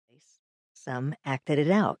Some acted it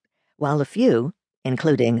out, while a few,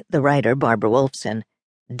 including the writer Barbara Wolfson,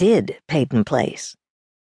 did Peyton Place.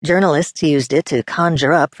 Journalists used it to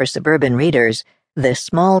conjure up for suburban readers the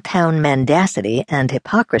small-town mendacity and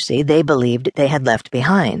hypocrisy they believed they had left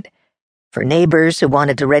behind. For neighbors who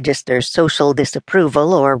wanted to register social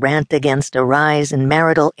disapproval or rant against a rise in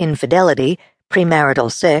marital infidelity,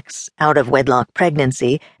 premarital sex, out-of-wedlock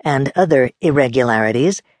pregnancy, and other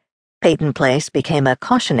irregularities, Peyton Place became a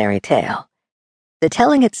cautionary tale. The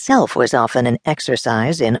telling itself was often an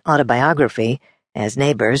exercise in autobiography, as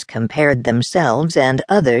neighbors compared themselves and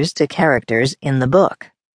others to characters in the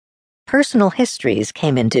book. Personal histories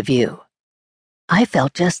came into view. "I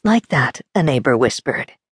felt just like that," a neighbor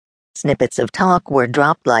whispered. Snippets of talk were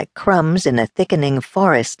dropped like crumbs in a thickening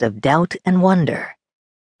forest of doubt and wonder.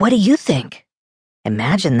 "What do you think?"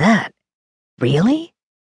 "Imagine that." "Really?"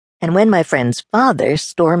 And when my friend's father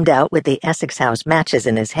stormed out with the Essex House matches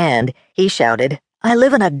in his hand, he shouted, "I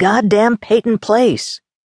live in a goddamn Peyton Place."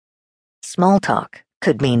 Small talk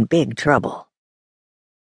could mean big trouble.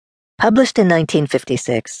 Published in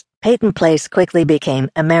 1956, Peyton Place quickly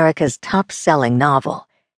became America's top-selling novel.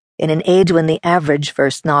 In an age when the average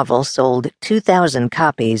first novel sold 2,000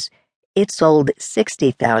 copies, it sold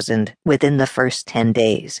 60,000 within the first 10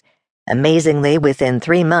 days. Amazingly, within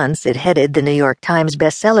 3 months, it headed the New York Times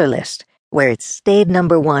bestseller list, where it stayed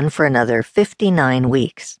 #1 for another 59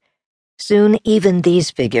 weeks. Soon, even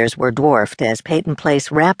these figures were dwarfed as Peyton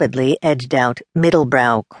Place rapidly edged out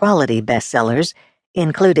middle-brow quality bestsellers,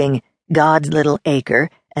 including God's Little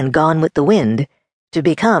Acre and Gone with the Wind, to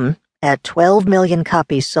become, at 12 million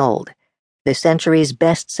copies sold, the century's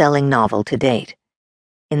best-selling novel to date.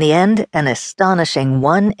 In the end, an astonishing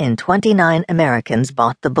 1 in 29 Americans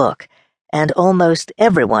bought the book, and almost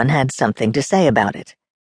everyone had something to say about it.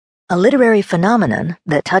 A literary phenomenon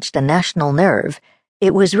that touched a national nerve,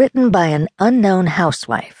 it was written by an unknown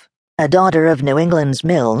housewife, a daughter of New England's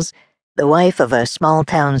mills, the wife of a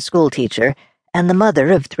small-town schoolteacher, and the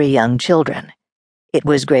mother of 3 young children. It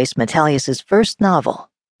was Grace Metalius's first novel,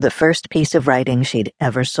 the first piece of writing she'd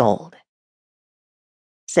ever sold.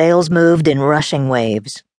 Sales moved in rushing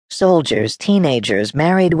waves. Soldiers, teenagers,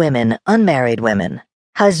 married women, unmarried women,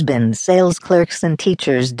 husbands, sales clerks, and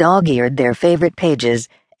teachers dog-eared their favorite pages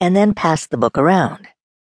and then passed the book around.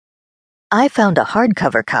 "I found a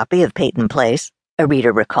hardcover copy of Peyton Place," a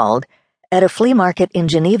reader recalled, "at a flea market in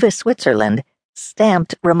Geneva, Switzerland,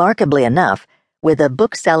 stamped, remarkably enough, with a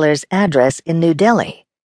bookseller's address in New Delhi."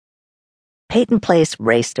 Peyton Place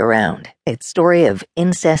raced around, its story of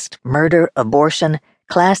incest, murder, abortion,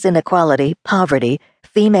 class inequality, poverty,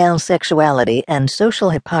 female sexuality, and social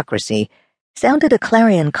hypocrisy sounded a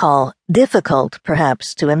clarion call difficult,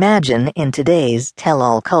 perhaps, to imagine in today's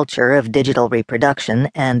tell-all culture of digital reproduction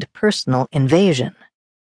and personal invasion.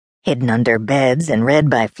 Hidden under beds and read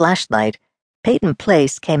by flashlight, Peyton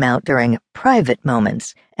Place came out during private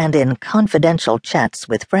moments and in confidential chats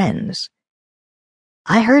with friends.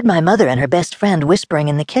 "I heard my mother and her best friend whispering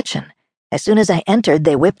in the kitchen. As soon as I entered,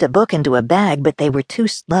 they whipped a book into a bag, but they were too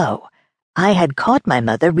slow. I had caught my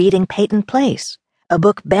mother reading Peyton Place, a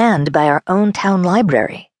book banned by our own town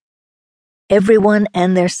library." Everyone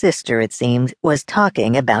and their sister, it seemed, was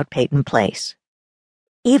talking about Peyton Place.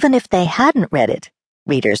 Even if they hadn't read it,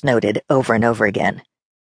 readers noted over and over again,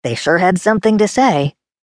 they sure had something to say.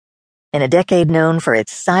 In a decade known for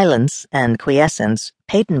its silence and quiescence,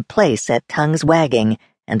 Peyton Place set tongues wagging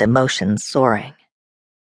and emotions soaring.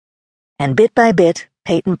 And bit by bit,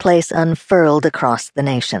 Peyton Place unfurled across the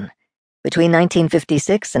nation. Between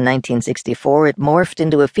 1956 and 1964, it morphed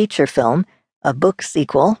into a feature film, a book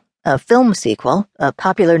sequel, a film sequel, a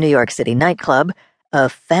popular New York City nightclub, a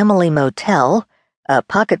family motel, a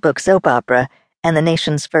pocketbook soap opera, and the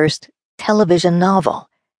nation's first television novel,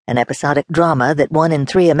 an episodic drama that 1 in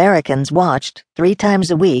 3 Americans watched 3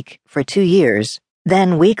 times a week for 2 years,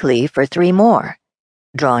 then weekly for 3 more,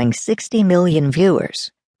 drawing 60 million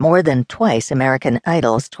viewers, more than twice American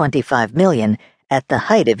Idol's 25 million, at the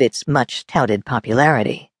height of its much-touted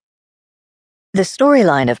popularity. The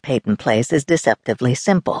storyline of Peyton Place is deceptively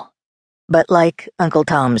simple, but like Uncle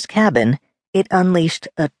Tom's Cabin, it unleashed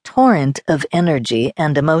a torrent of energy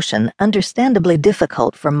and emotion understandably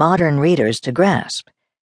difficult for modern readers to grasp.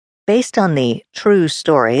 Based on the true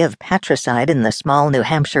story of patricide in the small New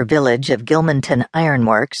Hampshire village of Gilmanton Iron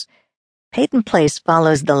Works, Peyton Place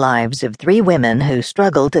follows the lives of 3 women who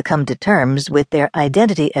struggle to come to terms with their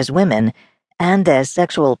identity as women and as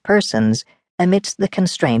sexual persons amidst the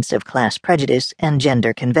constraints of class prejudice and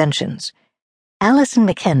gender conventions. Allison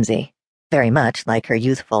Mackenzie, very much like her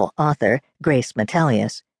youthful author, Grace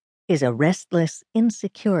Metalius, is a restless,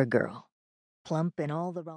 insecure girl, plump in all the wrong